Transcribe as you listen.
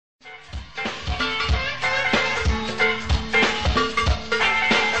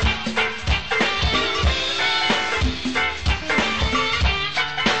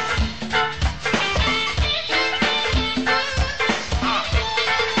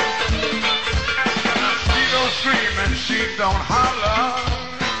don't holler.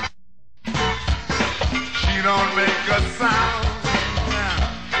 She don't make a sound.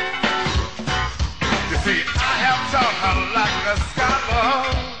 You see, I have taught her like a scholar.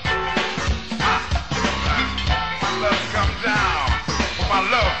 My love come down. When my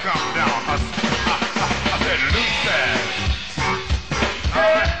love come down, I said, loose that. All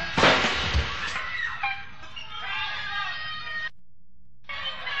right.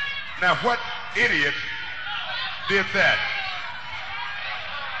 Now, what idiot did that?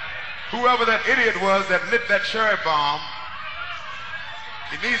 Whoever that idiot was that lit that cherry bomb,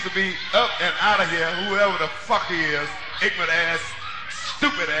 he needs to be up and out of here, whoever the fuck he is, ignorant ass,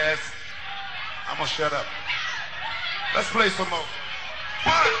 stupid ass. I'm gonna shut up. Let's play some more.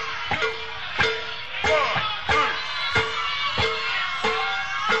 1, 2, 1, 2.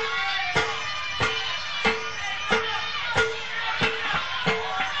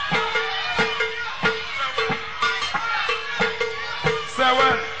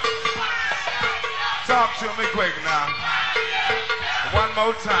 Talk to me quick now. One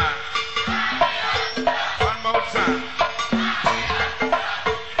more time. One more time.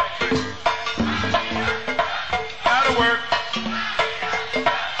 Gotta work.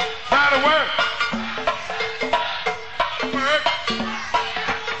 Gotta work. Work.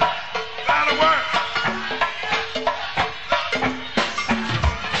 Gotta work.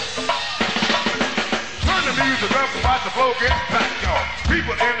 Turn the music up and watch the flow get back, y'all.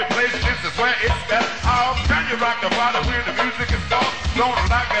 People in the place, this is where it's at. Can you rock the bottom when the music is soft? Don't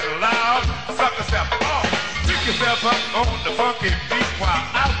like it loud. Suck yourself off. Pick yourself up on the funky beat while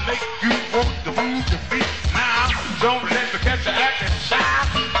I make you want to move your feet. Now, don't let me catch you acting shy.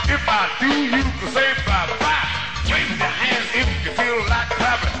 If I do, you can say bye-bye. Wave your hands if you feel like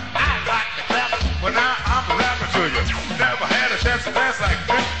clapping. I like to clap, but now I'm rapping to you. Never had a chance to dance like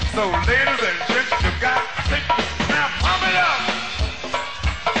this. So ladies and gents, you got to think. Now pump it up.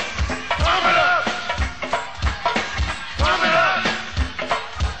 Pump it up. Pump it up.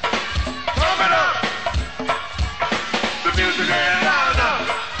 Pump it up. The music ain't loud enough.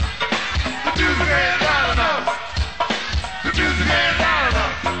 The music ain't loud enough. The music ain't loud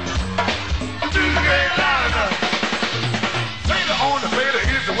enough. The music ain't loud enough. Later on the fader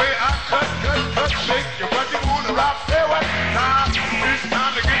is the way I cut, shake you what you wanna rock. Say what time? It's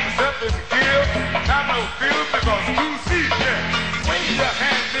time to get yourself in the gear. Have no feelings because you see shit. Wave your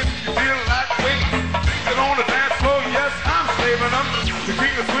hands if you feel like waiting. Get on the dance floor, yes, I'm saving them. The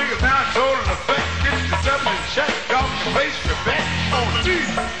king of swing is down, shoulder effect. Get yourself in check, y'all can place your bet on me.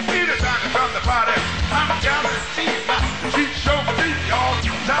 Need a time to come to party. I'm down to see my cheat show me, y'all.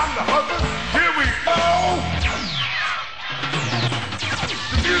 Time to hustle. Here we go.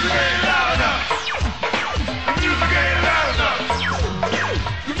 The music ain't loud enough. The music ain't loud enough.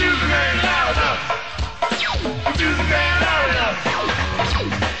 The music ain't loud enough. The music ain't loud enough.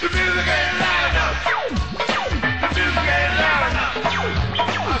 The music ain't loud enough. The music ain't loud enough.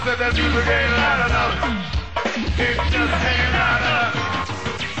 I said that music ain't loud enough. It just ain't loud enough.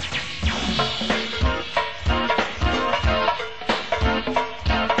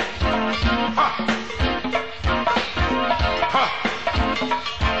 Huh. Huh.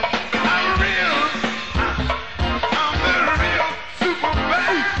 I'm real. I'm the real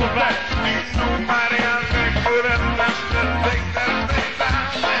super black. Ain't nobody out there good enough to take that thing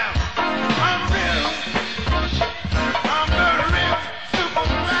down. I'm real. I'm the real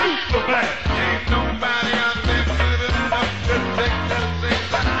super black. Ain't nobody out there good enough to take that thing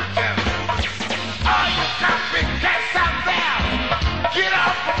down. All you copycats out there, get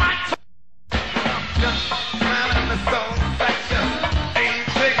off of my toe. I'm just running the soul section. Ain't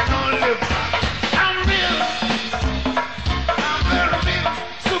taking no lip. I'm real. I'm the real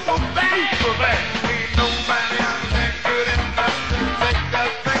super black. Ain't nobody out there good enough to take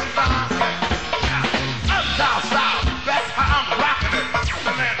that thing down. Uptown South, that's how I'm rocking it.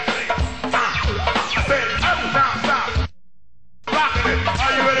 I said Uptown South, rocking it.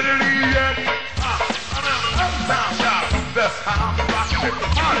 Are you ready to leave yet? I'm Uptown South, that's how I'm rocking it.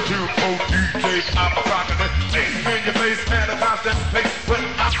 R2O DJs, I'm rocking it. Hey, in your face, man, a constant pace. When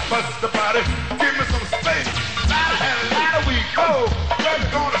I bust the body, give me some space. Louder and louder we go. Where we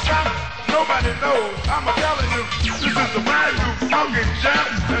gonna stop? Nobody knows. I'm telling you, this is the brand new funky jam.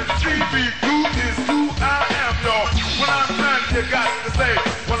 And CB Goo is who I am, y'all. When I'm done, you got to say,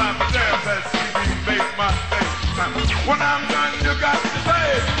 when I'm jam, that CB make my day. When I'm done, you got to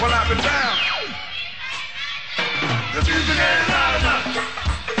say, when I'm jam. The music ain't loud enough.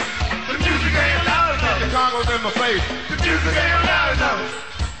 The music ain't loud enough. The Congo's in my face. The music ain't loud enough.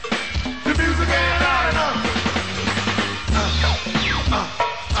 The music ain't loud enough.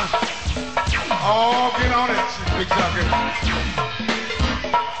 Oh, get on it. big junkie.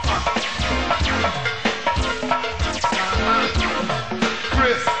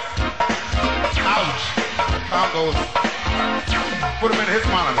 Chris. Ouch. Congos. Put him in his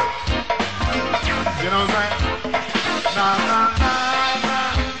monitor. You know what I'm saying? Nah, nah, nah,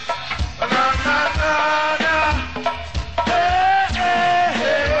 nah. Nah, nah, nah, nah. Hey, hey,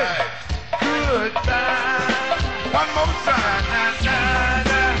 hey. Good time. One more time. Nah, nah,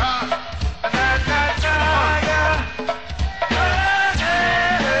 nah. Nah, nah, nah, nah. Hey,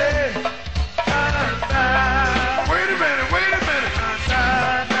 hey, hey. Nah, nah. Wait a minute, wait a minute. Nah,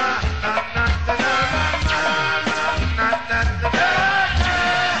 nah, nah, nah, nah, nah, nah, nah, nah, nah, nah.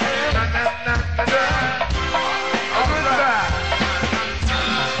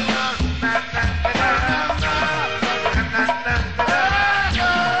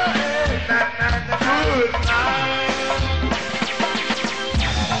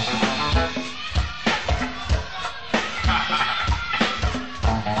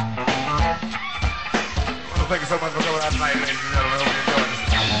 Thank you so much for coming out tonight, ladies and gentlemen. I hope you enjoyed this.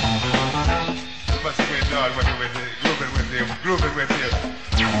 Much we enjoyed working with you, grooving with you.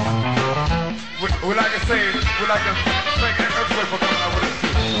 We like to say, we like to thank Earthquake for coming out with us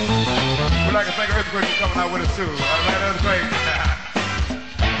too. We like to thank Earthquake for coming out with us too. Earthquake.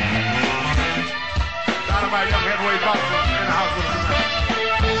 Dynamite young heavyweight boxer in the house with us tonight.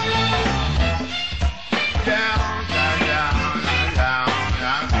 Down, down, down, down,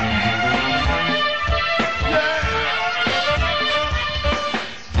 down.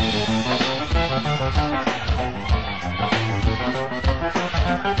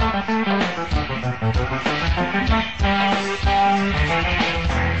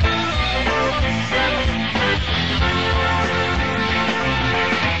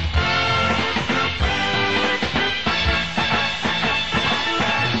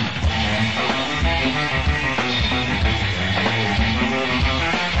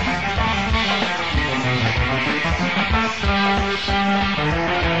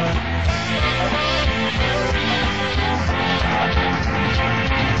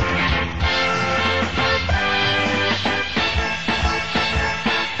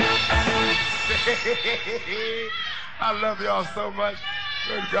 I love y'all so much.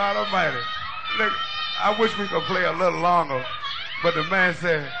 Good God Almighty. Look, I wish we could play a little longer, but the man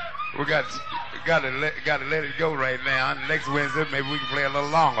said we got to let it go right now. Next Wednesday, maybe we can play a little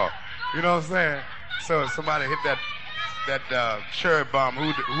longer. You know what I'm saying? So if somebody hit that cherry bomb,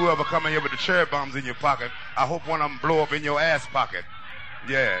 whoever come in here with the cherry bombs in your pocket, I hope one of them blow up in your ass pocket.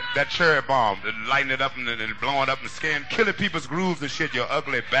 Yeah, that cherry bomb, lighting it up and blowing up and scaring, killing people's grooves and shit, you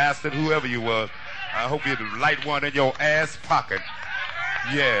ugly bastard, whoever you was. I hope you light one in your ass pocket.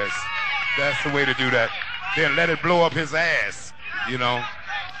 Yes, that's the way to do that. Then let it blow up his ass, you know.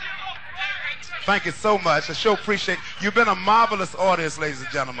 Thank you so much. I sure appreciate it. You've been a marvelous audience, ladies and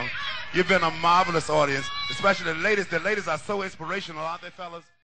gentlemen. You've been a marvelous audience, especially the ladies. The ladies are so inspirational, aren't they, fellas?